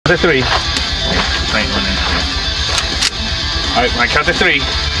to 3. Alright, when I count to 3,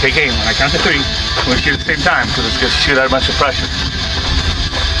 take aim. When I count to 3, we'll shoot at the same time because it's going to shoot out a bunch of pressure.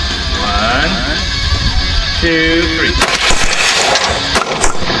 1, 2, 3.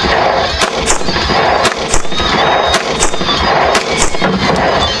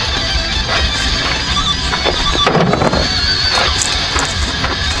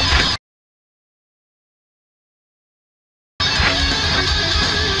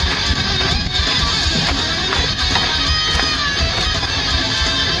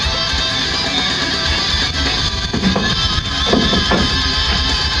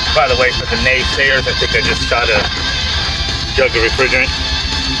 By the way, for the naysayers, I think I just shot a jug of refrigerant.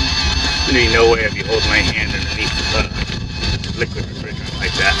 There's no way I'd be holding my hand underneath liquid refrigerant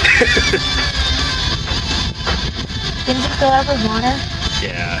like that. Didn't you fill it up with water?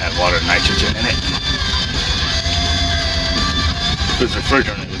 Yeah, I have water and nitrogen in it. If it was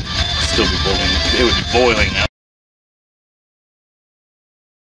refrigerant, it would still be boiling. It would be boiling now.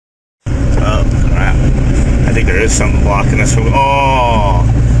 Oh, crap. I think there is something blocking us from... Oh!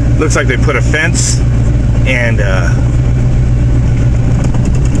 Looks like they put a fence and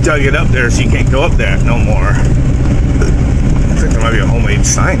dug it up there so you can't go up there no more. Looks like there might be a homemade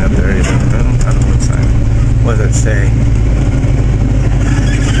sign up there. I don't know what sign. What does that say?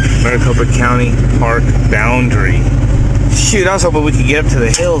 Maricopa County Park boundary. Shoot, I was hoping we could get up to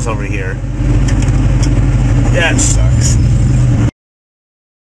the hills over here. That sucks.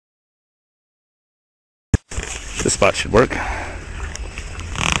 This spot should work.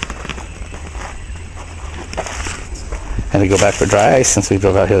 Had to go back for dry ice since we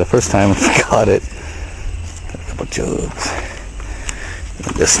drove out here the first time and got it. Got a couple jugs.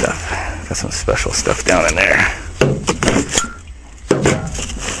 And this stuff. Got some special stuff down in there.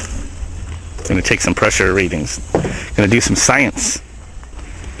 Gonna take some pressure readings. Gonna do some science.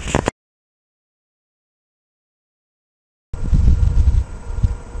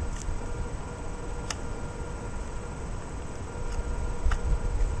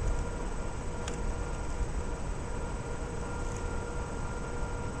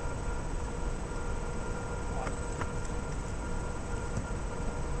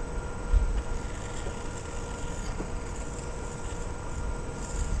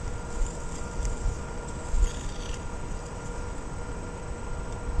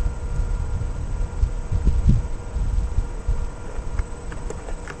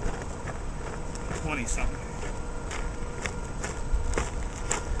 Something.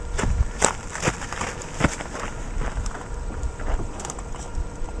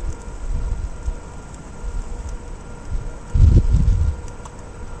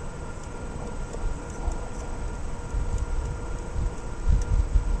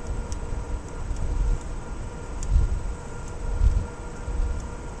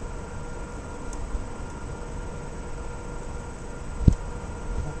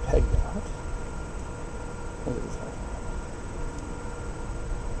 Pegged out. What is that?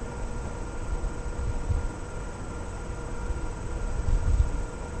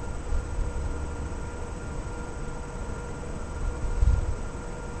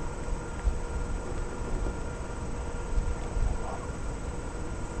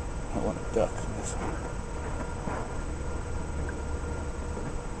 I want a duck in this one.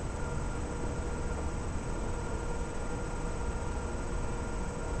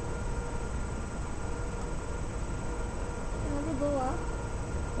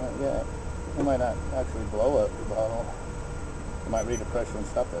 Not yet. It might not actually blow up the bottle. It might read the pressure and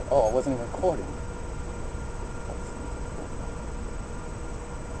stop it. Oh, it wasn't even recording.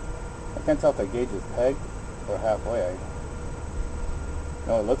 I can't tell if the gauge is pegged or halfway.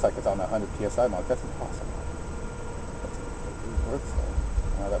 No, it looks like it's on the 100 psi mark. That's impossible. It works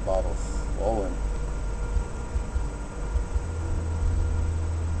though. Now that bottle's swollen.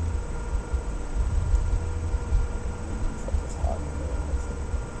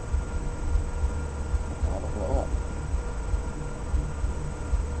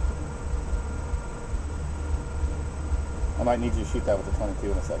 I might need you to shoot that with the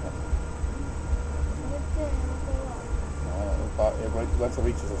 22 in a second. Once it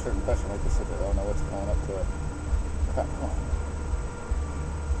reaches a certain pressure, it might just sit there. I don't know what's going up to it. Crap, come on.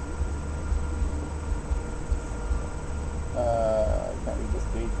 I can't read this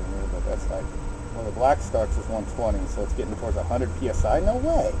gauge in here, but that's like, well, the black starts is 120, so it's getting towards 100 psi. No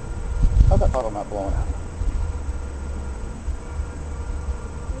way. How's that bottle not blowing out?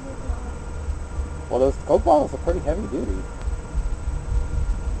 Well, those Coke bottles are pretty heavy duty.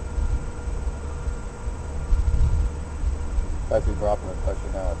 It's actually dropping the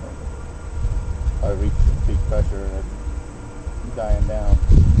pressure now, I think. I reached the peak pressure and it's dying down.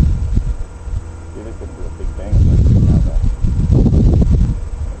 this wouldn't be a big bang if I didn't have that.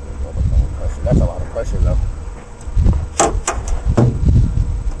 Pressure. That's a lot of pressure though.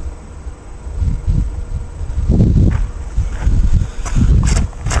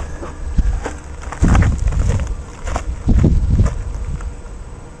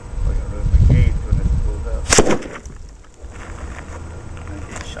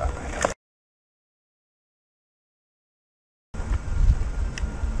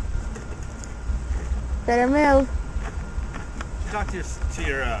 Better move. Talk to your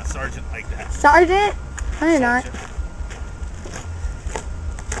sergeant like that. Sergeant? No, you're not.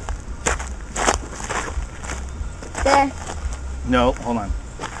 There. No, hold on.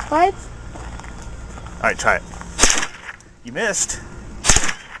 What? All right, try it. You missed.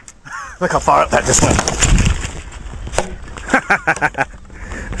 Look how far up that just went.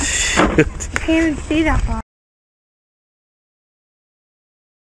 I can't even see that far.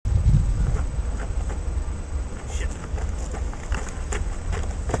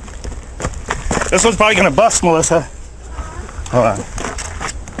 This one's probably gonna bust, Melissa. Hold on.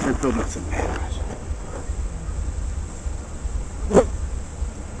 We're building up some damage.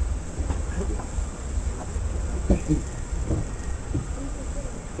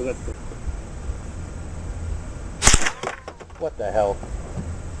 What the hell?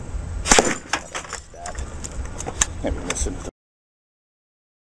 Maybe missing.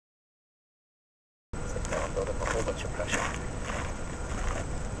 Build up a whole bunch of pressure.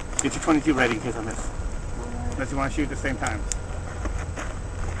 Get your 22 ready in case I miss. Unless you want to shoot at the same time.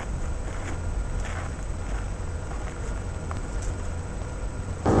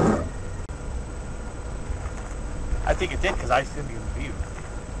 I think it did because I still be in view.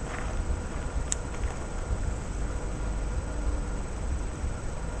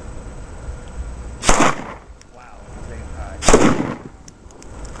 Wow, same time.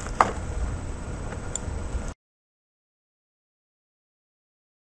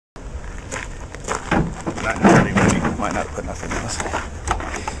 Not really ready. Might not put nothing else.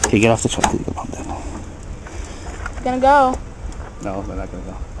 Okay, get off the truck. You can pump that. Gonna go. No, they're not gonna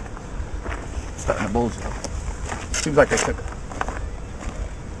go. It's starting to bulge though. Seems like they took it.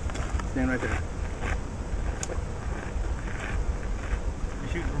 Stand right there. You're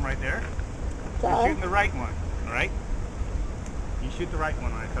shooting from right there? You're shooting the right one, alright? You shoot the right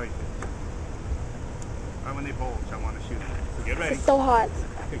one when I tell you to. Right when they bulge, I want to shoot. So get ready. It's so hot.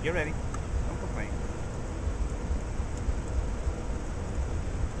 Okay, get ready. Don't complain.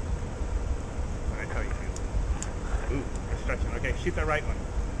 When I tell you to. Ooh, you're stretching. Okay, shoot that right one.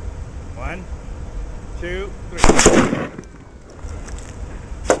 1, 2, 3.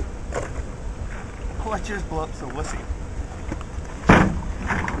 I'll let yours blow up, so we'll see.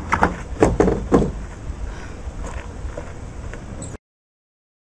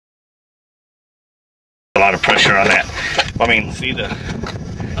 A lot of pressure on that. I mean, see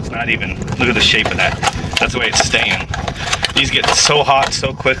it's not even, look at the shape of that. That's the way it's staying. These get so hot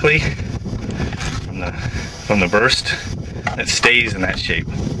so quickly from the burst, it stays in that shape.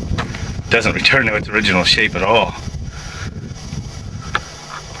 Doesn't return to its original shape at all.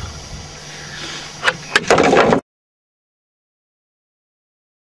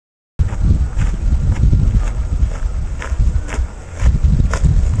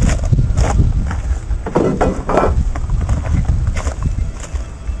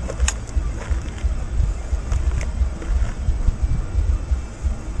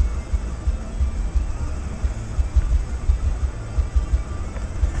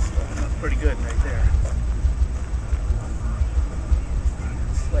 Pretty good right there.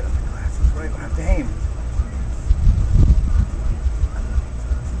 Sweat on the glasses, right? I have to aim.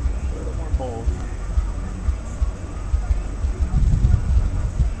 A little more bold.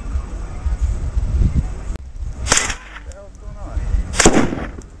 What the hell's going on?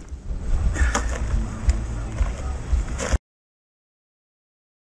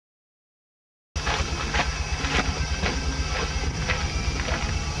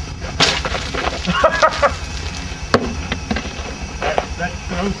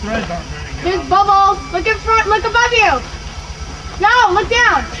 Those threads aren't very good. There's bubbles. Look in front. Look above you. No, look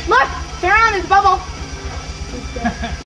down. Look. Turn around. There's a bubble.